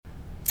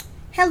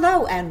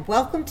Hello and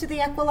welcome to the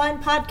Equiline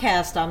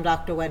Podcast. I'm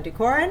Dr. Wendy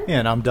Corin.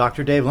 And I'm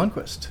Dr. Dave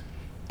Lundquist.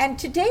 And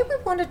today we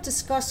want to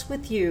discuss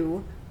with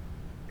you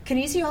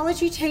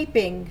kinesiology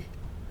taping,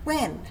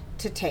 when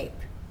to tape.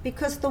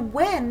 Because the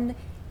when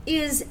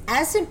is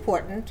as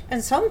important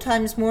and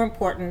sometimes more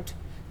important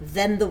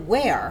than the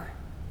where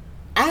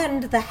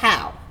and the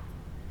how.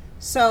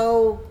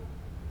 So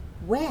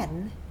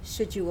when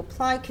should you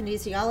apply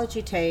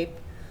kinesiology tape,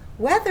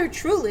 whether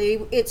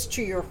truly it's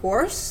to your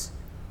horse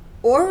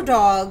or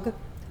dog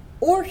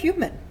or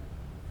human?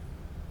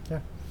 Yeah.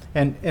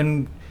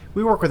 And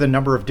we work with a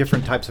number of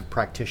different types of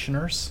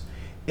practitioners.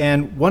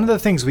 And one of the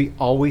things we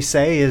always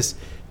say is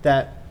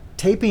that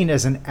taping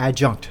is an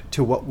adjunct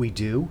to what we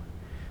do.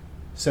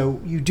 So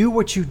you do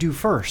what you do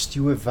first.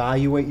 You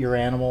evaluate your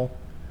animal.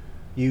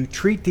 You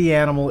treat the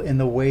animal in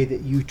the way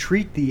that you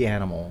treat the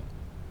animal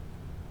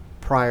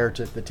prior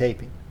to the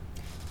taping.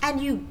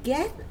 And you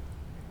get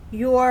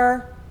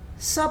your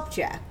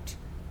subject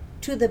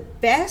to the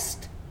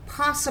best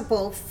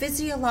possible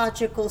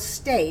physiological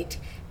state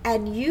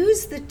and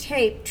use the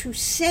tape to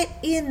set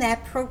in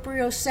that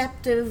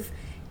proprioceptive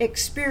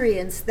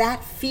experience,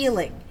 that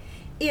feeling.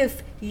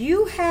 If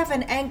you have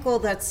an ankle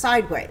that's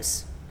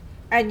sideways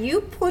and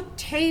you put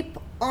tape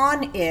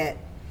on it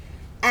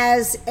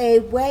as a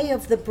way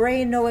of the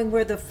brain knowing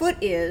where the foot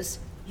is,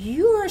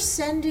 you are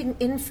sending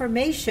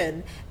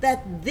information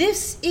that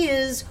this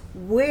is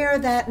where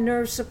that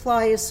nerve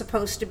supply is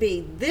supposed to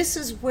be. This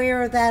is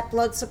where that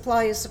blood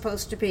supply is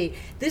supposed to be.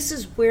 This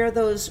is where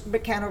those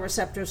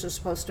mechanoreceptors are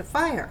supposed to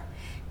fire.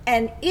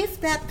 And if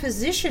that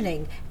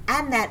positioning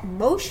and that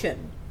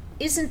motion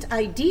isn't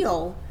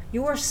ideal,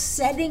 you are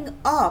setting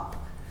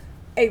up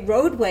a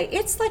roadway.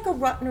 It's like a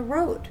rut in a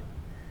road.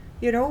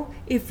 You know,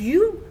 if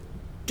you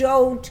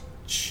don't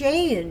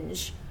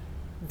change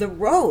the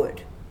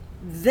road,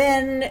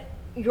 then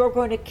you're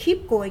going to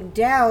keep going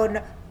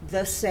down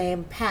the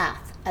same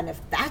path. And if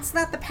that's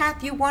not the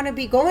path you want to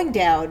be going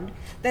down,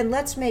 then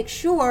let's make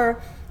sure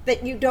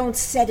that you don't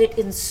set it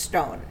in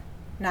stone.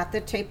 Not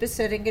that tape is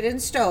setting it in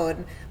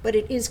stone, but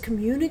it is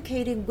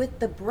communicating with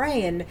the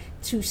brain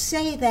to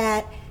say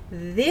that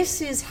this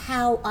is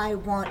how I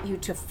want you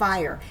to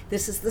fire.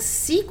 This is the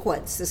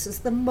sequence. This is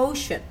the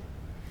motion.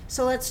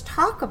 So let's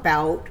talk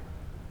about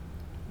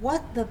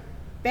what the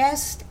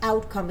best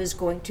outcome is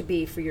going to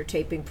be for your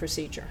taping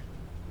procedure.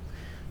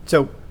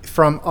 So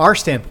from our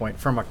standpoint,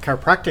 from a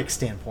chiropractic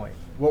standpoint,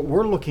 what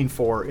we're looking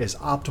for is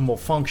optimal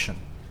function,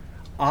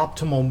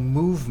 optimal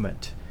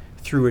movement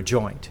through a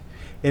joint.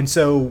 And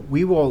so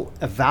we will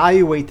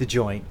evaluate the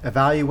joint,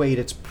 evaluate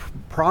its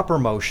proper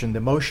motion,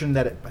 the motion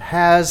that it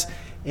has,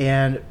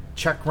 and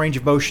check range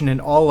of motion in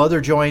all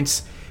other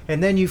joints.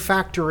 And then you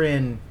factor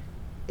in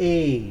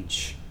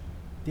age,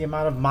 the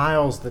amount of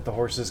miles that the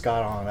horse has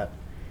got on it,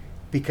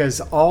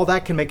 because all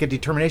that can make a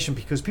determination.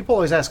 Because people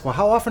always ask, well,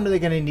 how often are they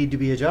going to need to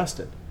be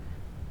adjusted?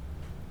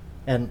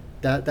 And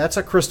that's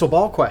a crystal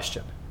ball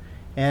question.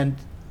 And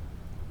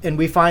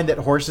we find that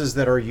horses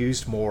that are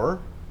used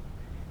more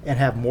and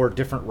have more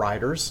different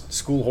riders,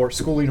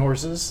 schooling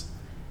horses,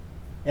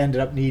 ended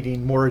up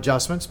needing more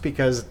adjustments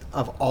because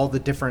of all the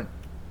different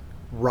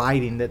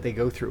riding that they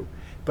go through.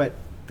 But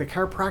the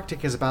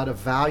chiropractic is about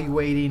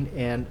evaluating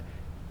and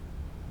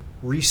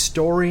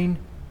restoring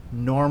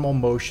normal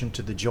motion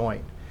to the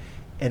joint.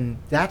 And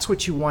that's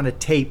what you want to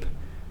tape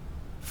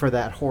for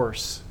that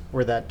horse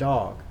or that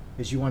dog,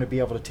 is you want to be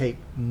able to tape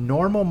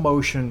normal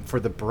motion for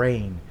the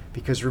brain.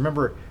 Because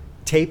remember,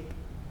 tape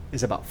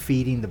is about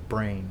feeding the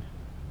brain.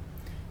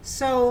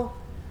 So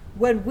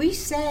when we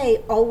say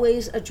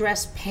always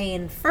address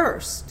pain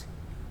first,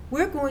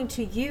 we're going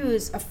to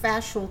use a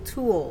fascial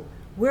tool.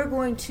 We're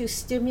going to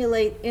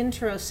stimulate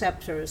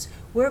interoceptors.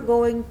 We're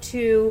going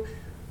to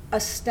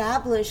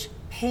establish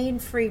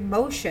pain-free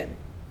motion.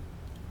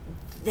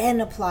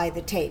 Then apply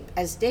the tape.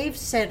 As Dave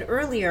said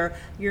earlier,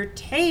 your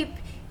tape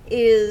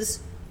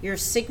is your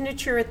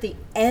signature at the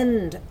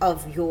end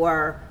of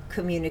your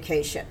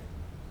communication.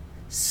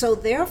 So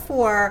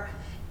therefore,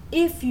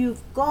 if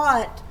you've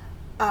got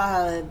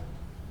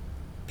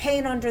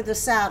pain under the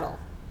saddle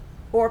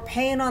or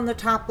pain on the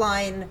top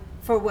line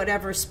for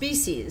whatever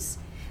species,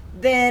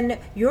 then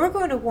you're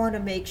going to want to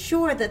make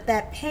sure that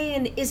that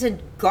pain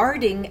isn't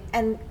guarding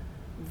and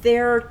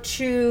there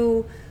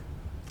to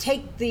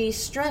take the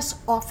stress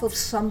off of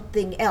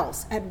something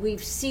else. And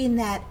we've seen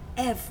that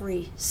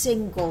every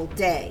single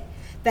day,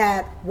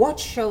 that what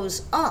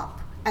shows up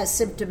as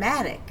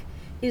symptomatic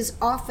is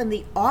often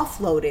the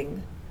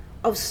offloading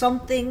of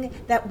something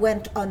that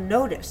went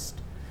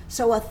unnoticed.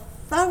 So a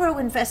thorough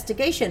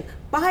investigation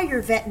by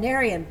your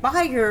veterinarian,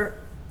 by your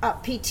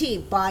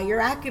PT, by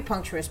your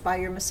acupuncturist, by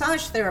your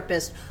massage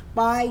therapist,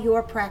 by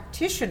your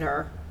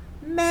practitioner,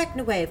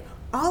 MagnaWave,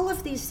 all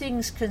of these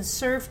things can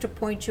serve to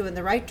point you in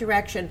the right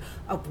direction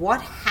of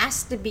what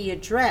has to be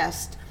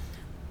addressed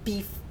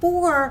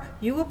before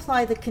you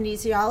apply the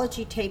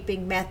kinesiology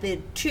taping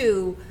method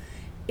to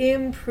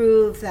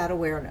improve that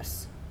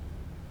awareness.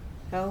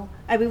 So,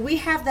 I mean, we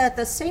have that,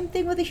 the same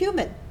thing with a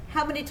human.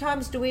 How many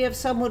times do we have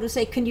someone who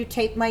say, can you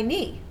tape my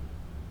knee?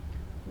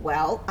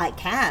 Well, I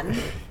can.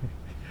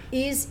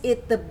 Is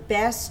it the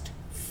best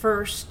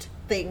first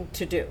thing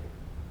to do?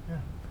 Yeah.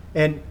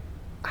 And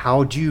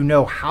how do you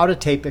know how to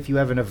tape if you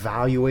haven't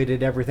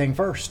evaluated everything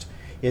first?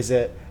 Is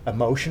it a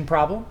motion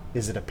problem?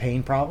 Is it a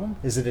pain problem?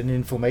 Is it an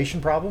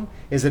inflammation problem?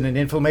 Is it an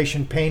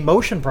inflammation, pain,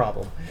 motion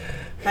problem?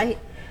 Right.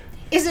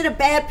 Is it a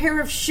bad pair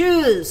of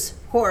shoes?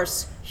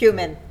 Horse,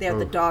 human, they're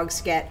the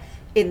dogs get.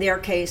 In their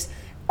case,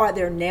 are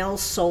their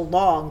nails so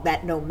long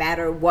that no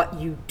matter what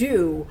you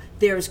do,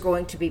 there's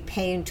going to be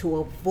pain to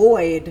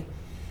avoid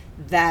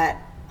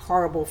that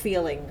horrible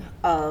feeling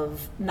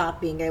of not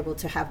being able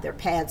to have their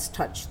pads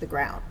touch the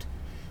ground?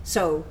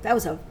 So that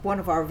was one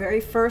of our very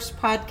first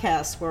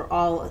podcasts were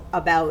all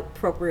about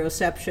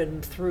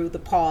proprioception through the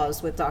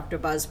paws with Dr.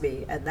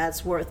 Busby, and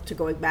that's worth to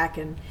going back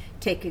and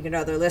taking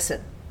another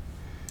listen.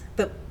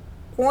 The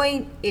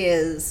point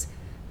is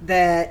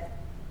that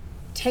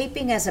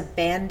taping as a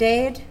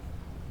Band-Aid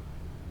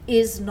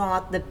is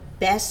not the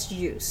best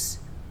use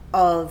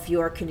of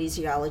your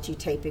kinesiology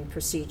taping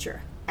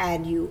procedure,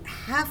 and you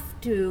have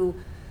to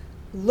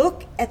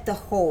look at the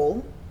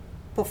whole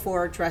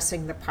before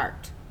addressing the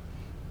part.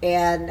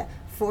 And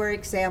for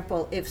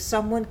example, if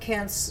someone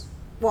can't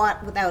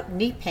squat without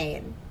knee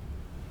pain,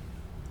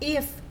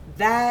 if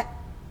that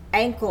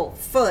ankle,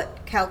 foot,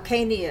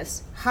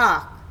 calcaneus,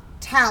 hock,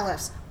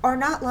 talus are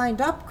not lined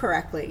up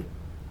correctly,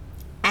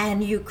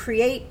 and you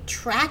create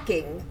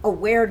tracking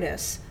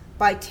awareness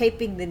by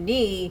taping the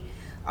knee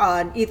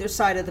on either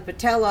side of the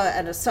patella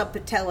and a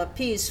subpatella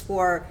piece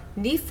for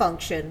knee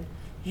function,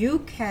 you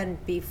can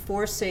be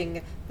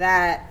forcing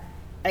that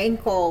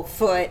ankle,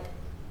 foot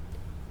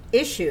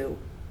issue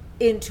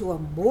into a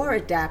more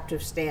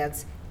adaptive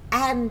stance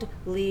and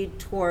lead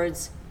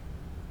towards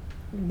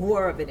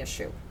more of an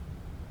issue.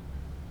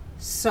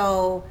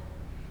 So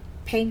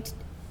paint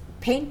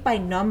by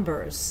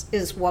numbers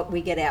is what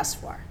we get asked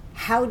for.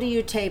 How do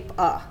you tape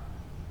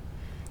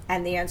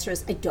And the answer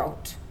is, I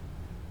don't.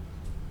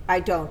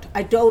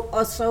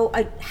 Also,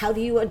 how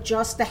do you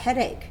adjust a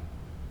headache?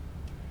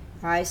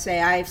 I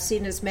say I've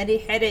seen as many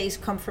headaches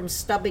come from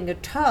stubbing a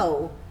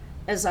toe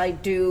as I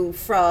do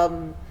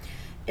from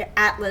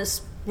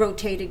atlas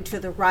rotating to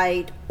the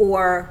right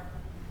or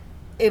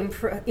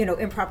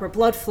improper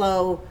blood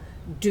flow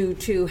due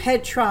to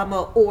head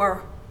trauma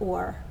or.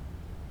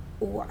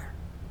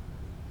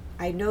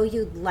 I know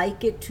you'd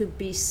like it to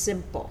be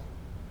simple.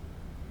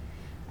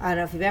 I don't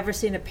know if you've ever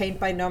seen a paint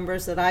by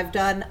numbers that I've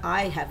done.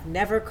 I have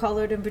never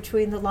colored in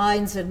between the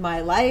lines in my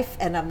life,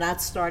 and I'm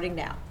not starting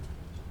now.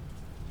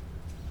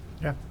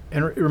 Yeah,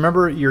 and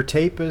remember, your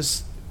tape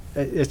it's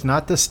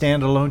not the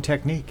standalone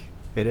technique.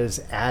 It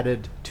is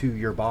added to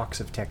your box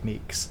of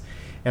techniques.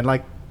 And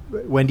like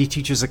Wendy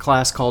teaches a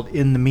class called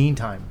In the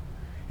Meantime.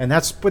 And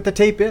that's what the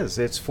tape is.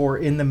 It's for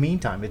in the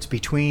meantime.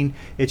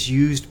 It's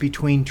used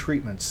between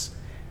treatments.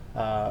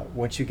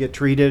 Once you get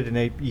treated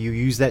and you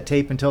use that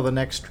tape until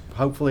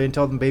hopefully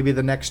until maybe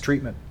the next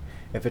treatment,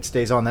 if it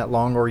stays on that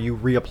long, or you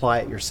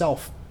reapply it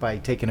yourself by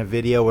taking a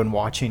video and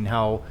watching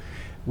how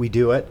we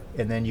do it,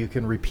 and then you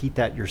can repeat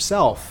that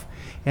yourself.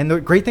 And the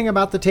great thing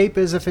about the tape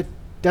is if it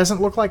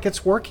doesn't look like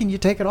it's working, you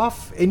take it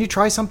off and you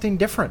try something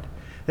different.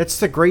 That's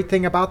the great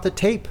thing about the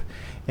tape.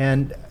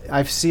 And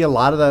I see a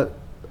lot of the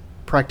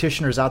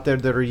practitioners out there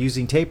that are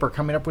using tape are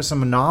coming up with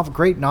some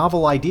great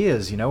novel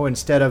ideas,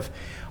 instead of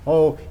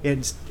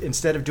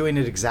doing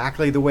it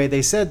exactly the way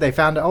they said, they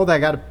found, I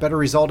got a better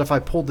result if I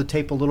pulled the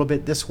tape a little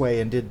bit this way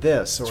and did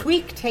this. Or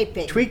tweak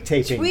taping. Tweak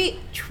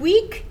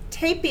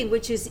taping,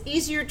 which is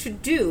easier to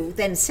do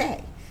than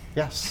say.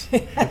 Yes.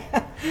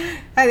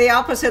 And the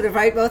opposite of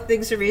right, both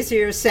things are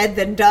easier said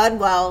than done.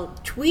 Well,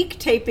 tweak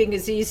taping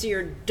is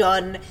easier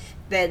done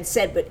than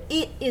said, but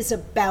it is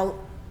about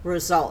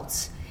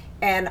results.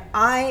 And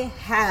I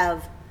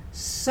have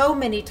so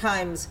many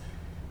times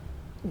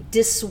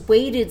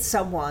dissuaded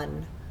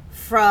someone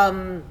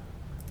from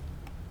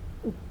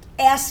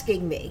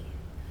asking me,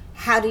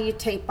 how do you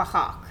tape a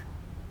hock?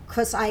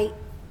 Because I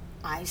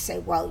say,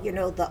 well,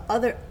 the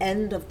other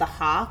end of the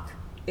hock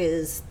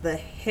is the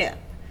hip.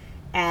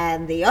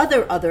 And the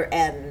other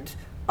end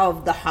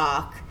of the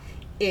hock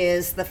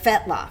is the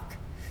fetlock.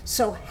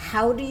 So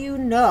how do you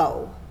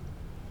know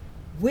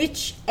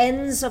which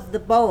ends of the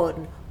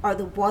bone are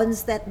the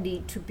ones that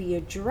need to be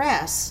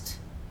addressed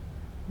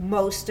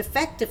most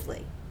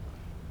effectively?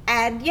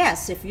 And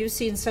yes, if you've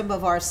seen some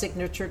of our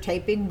signature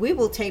taping, we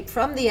will tape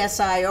from the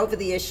SI over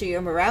the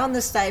ischium, around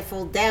the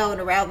stifle, down,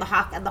 around the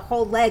hock, and the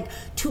whole leg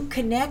to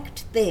connect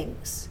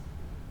things.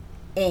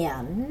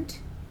 And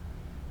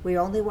we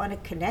only want to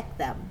connect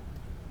them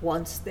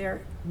once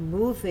they're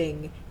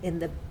moving in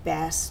the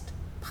best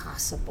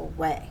possible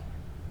way.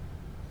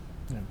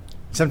 Yeah.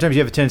 Sometimes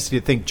you have a tendency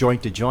to think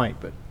joint to joint,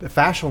 but the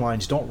fascial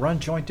lines don't run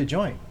joint to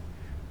joint.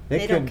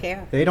 They don't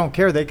care. They don't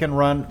care. They can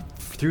run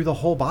through the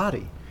whole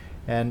body.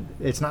 And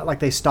it's not like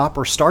they stop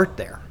or start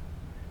there.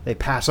 They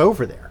pass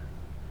over there.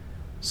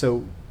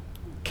 So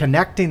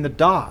connecting the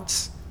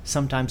dots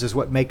sometimes is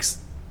what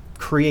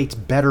creates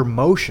better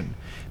motion,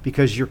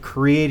 because you're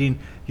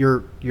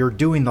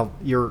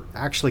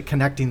actually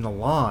connecting the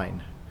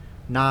line,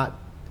 not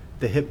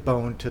the hip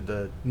bone to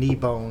the knee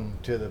bone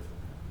to the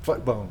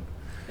foot bone.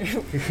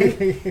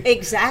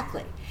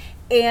 Exactly.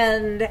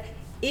 And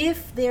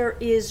if there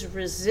is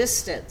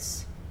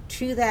resistance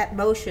to that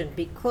motion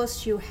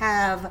because you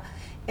have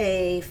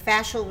a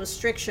fascial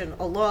restriction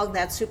along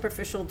that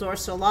superficial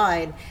dorsal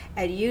line,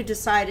 and you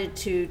decided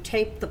to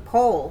tape the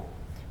pole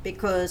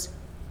because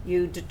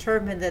you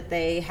determined that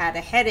they had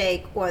a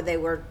headache or they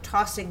were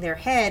tossing their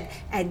head,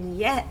 and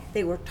yet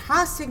they were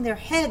tossing their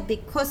head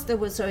because there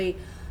was a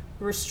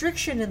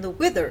restriction in the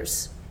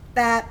withers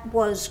that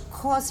was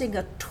causing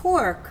a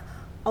torque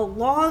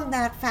along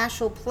that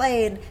fascial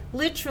plane,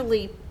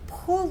 literally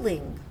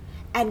pulling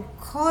and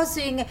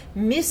causing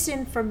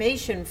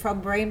misinformation from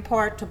brain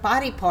part to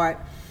body part.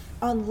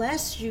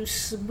 Unless you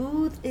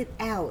smooth it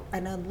out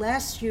and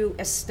unless you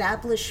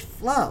establish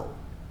flow,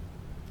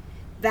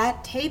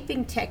 that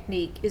taping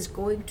technique is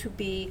going to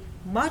be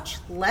much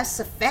less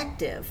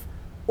effective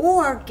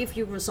or give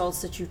you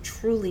results that you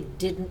truly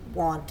didn't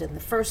want in the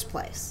first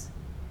place.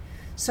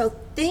 So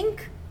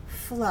think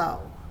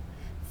flow.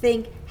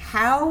 Think,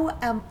 how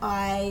am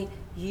I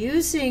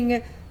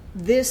using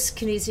this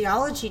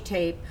kinesiology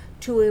tape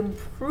to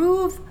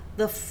improve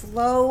the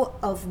flow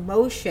of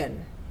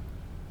motion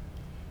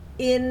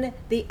in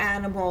the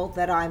animal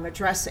that I'm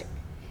addressing?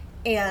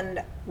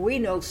 And we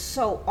know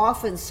so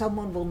often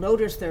someone will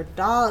notice their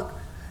dog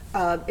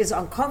is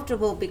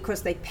uncomfortable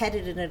because they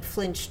petted it and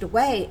flinched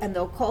away, and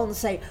they'll call and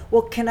say,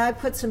 well, can I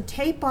put some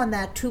tape on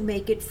that to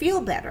make it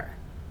feel better?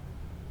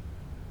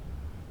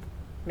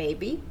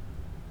 Maybe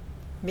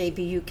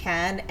you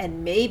can,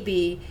 and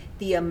maybe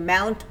the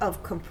amount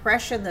of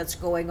compression that's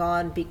going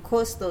on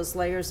because those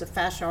layers of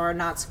fascia are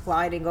not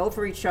sliding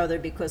over each other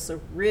because the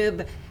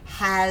rib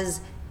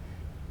has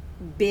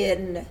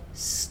been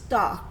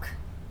stuck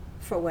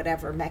for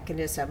whatever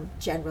mechanism,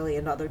 generally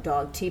another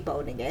dog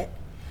T-boning it.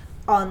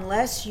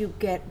 Unless you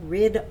get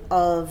rid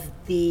of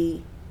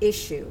the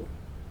issue,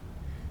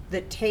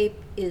 the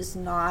tape is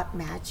not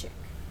magic.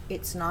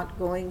 It's not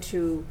going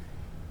to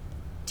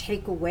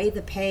take away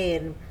the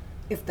pain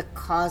if the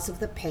cause of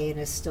the pain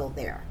is still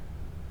there.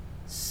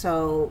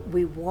 So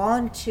we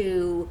want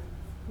to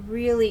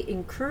really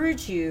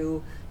encourage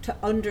you to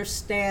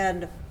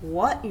understand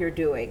what you're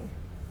doing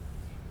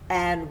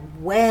and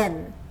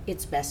when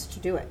it's best to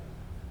do it.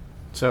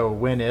 So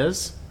when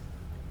is?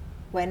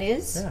 When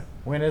is? Yeah.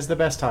 When is the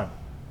best time?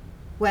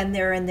 When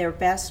they're in their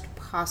best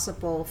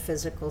possible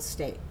physical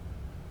state.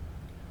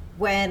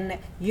 When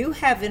you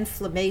have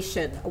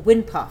inflammation, a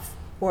wind puff,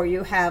 or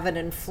you have an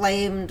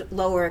inflamed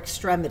lower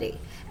extremity,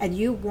 and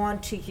you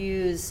want to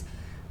use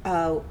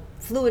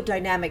fluid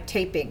dynamic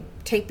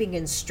taping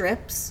in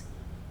strips,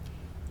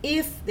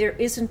 if there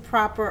isn't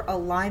proper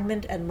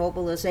alignment and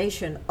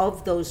mobilization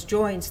of those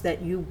joints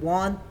that you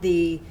want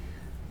the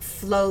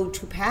flow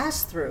to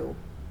pass through,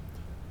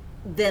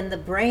 then the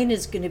brain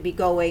is going to be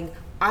going,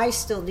 I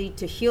still need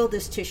to heal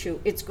this tissue.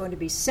 It's going to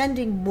be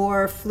sending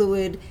more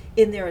fluid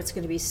in there. It's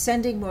going to be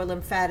sending more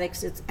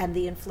lymphatics, and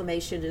the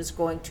inflammation is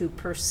going to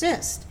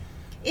persist.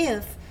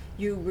 If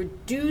you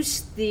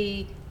reduce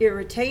the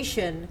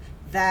irritation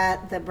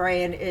that the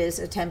brain is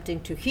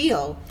attempting to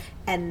heal,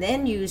 and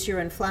then use your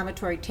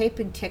inflammatory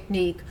taping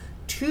technique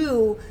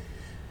to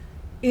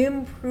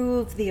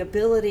improve the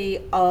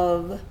ability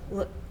of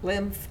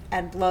lymph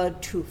and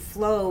blood to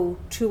flow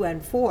to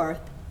and forth,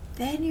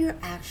 then you're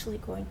actually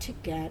going to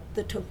get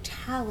the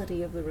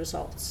totality of the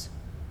results.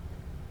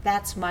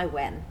 That's my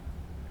when.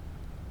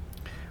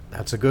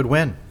 That's a good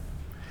win.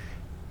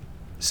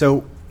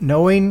 So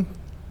knowing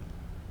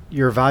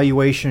your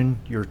evaluation,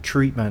 your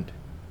treatment,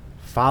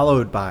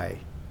 followed by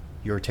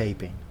your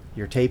taping.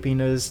 Your taping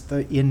is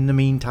the in the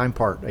meantime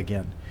part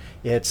again.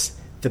 It's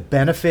the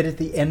benefit at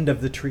the end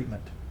of the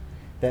treatment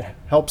that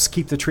helps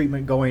keep the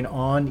treatment going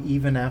on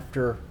even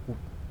after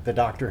the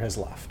doctor has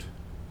left.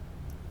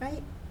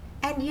 Right.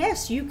 And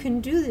yes, you can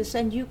do this,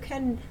 and you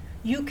can,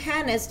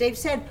 as Dave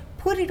said,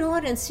 put it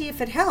on and see if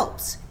it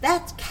helps.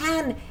 That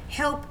can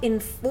help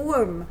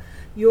inform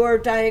your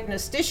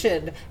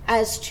diagnostician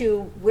as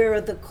to where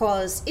the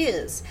cause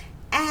is.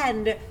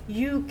 And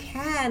you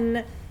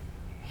can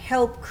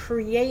help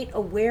create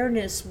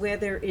awareness where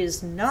there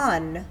is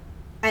none,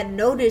 and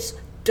notice,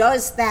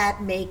 does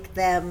that make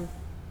them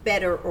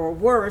better or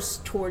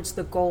worse towards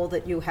the goal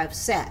that you have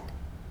set?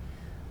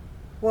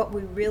 What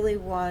we really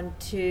want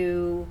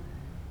to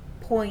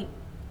point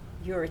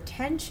your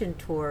attention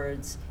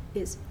towards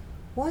is,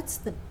 what's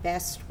the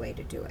best way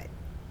to do it?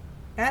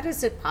 Not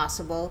is it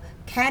possible?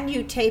 Can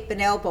you tape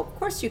an elbow? Of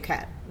course you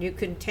can. You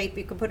can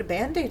put a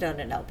Band-Aid on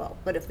an elbow.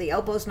 But if the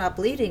elbow's not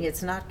bleeding,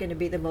 it's not going to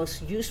be the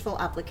most useful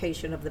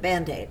application of the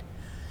Band-Aid.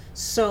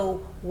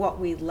 So what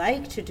we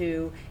like to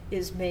do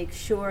is make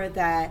sure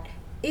that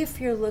if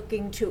you're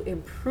looking to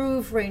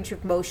improve range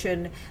of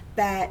motion,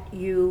 that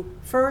you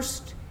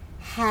first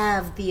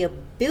have the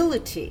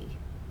ability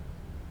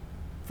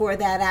for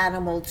that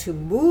animal to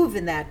move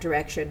in that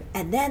direction,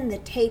 and then the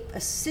tape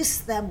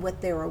assists them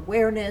with their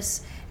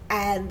awareness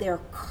and their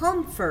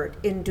comfort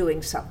in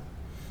doing so.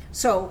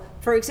 So,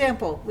 for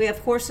example, we have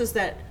horses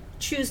that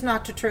choose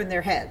not to turn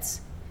their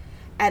heads.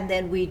 and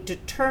then we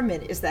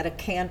determine, is that a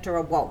can't or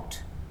a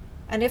won't?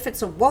 And if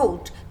it's a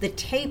won't, the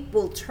tape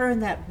will turn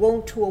that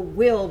won't to a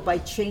will by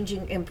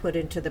changing input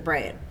into the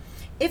brain.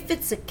 If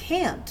it's a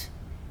can't,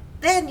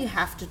 then you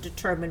have to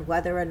determine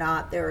whether or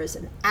not there is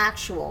an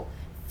actual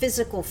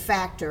physical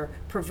factor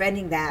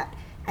preventing that.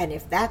 And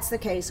if that's the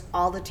case,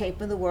 all the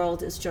tape in the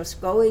world is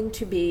just going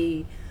to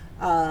be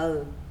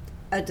a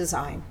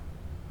design,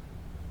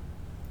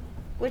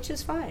 which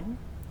is fine.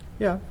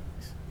 Yeah.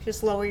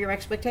 Just lower your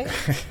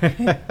expectations.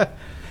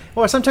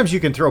 Well, sometimes you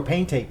can throw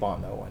pain tape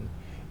on, though,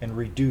 and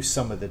reduce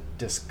some of the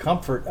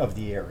discomfort of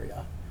the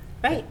area.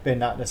 Right. But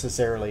not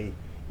necessarily,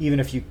 even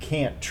if you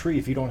can't treat,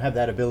 if you don't have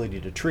that ability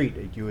to treat,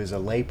 you as a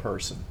lay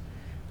person.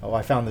 Oh,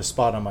 I found this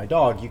spot on my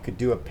dog. You could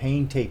do a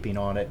pain taping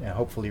on it and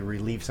hopefully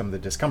relieve some of the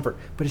discomfort,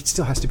 but it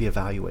still has to be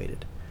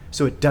evaluated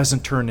so it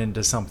doesn't turn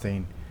into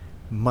something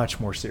much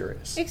more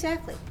serious.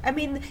 Exactly. I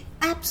mean,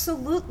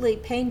 absolutely,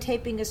 pain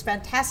taping is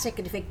fantastic,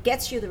 and if it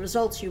gets you the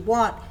results you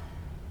want,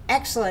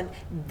 excellent.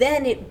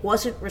 Then it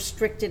wasn't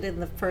restricted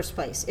in the first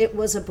place. It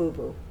was a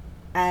boo-boo,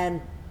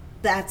 and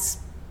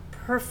that's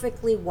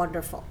perfectly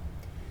wonderful.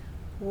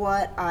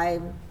 What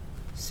I'm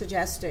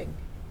suggesting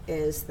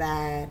is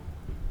that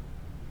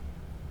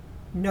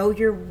know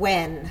your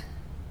when,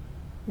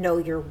 know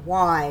your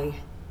why,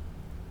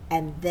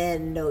 and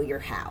then know your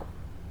how.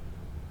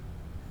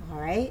 All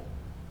right?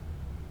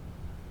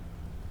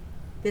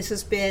 This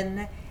has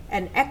been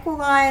an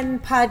Equiline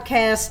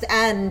podcast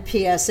and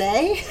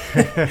PSA.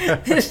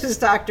 This is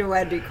Dr.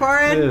 Wendy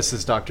Corin. This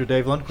is Dr.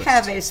 Dave Lundquist.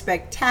 Have a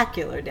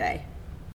spectacular day.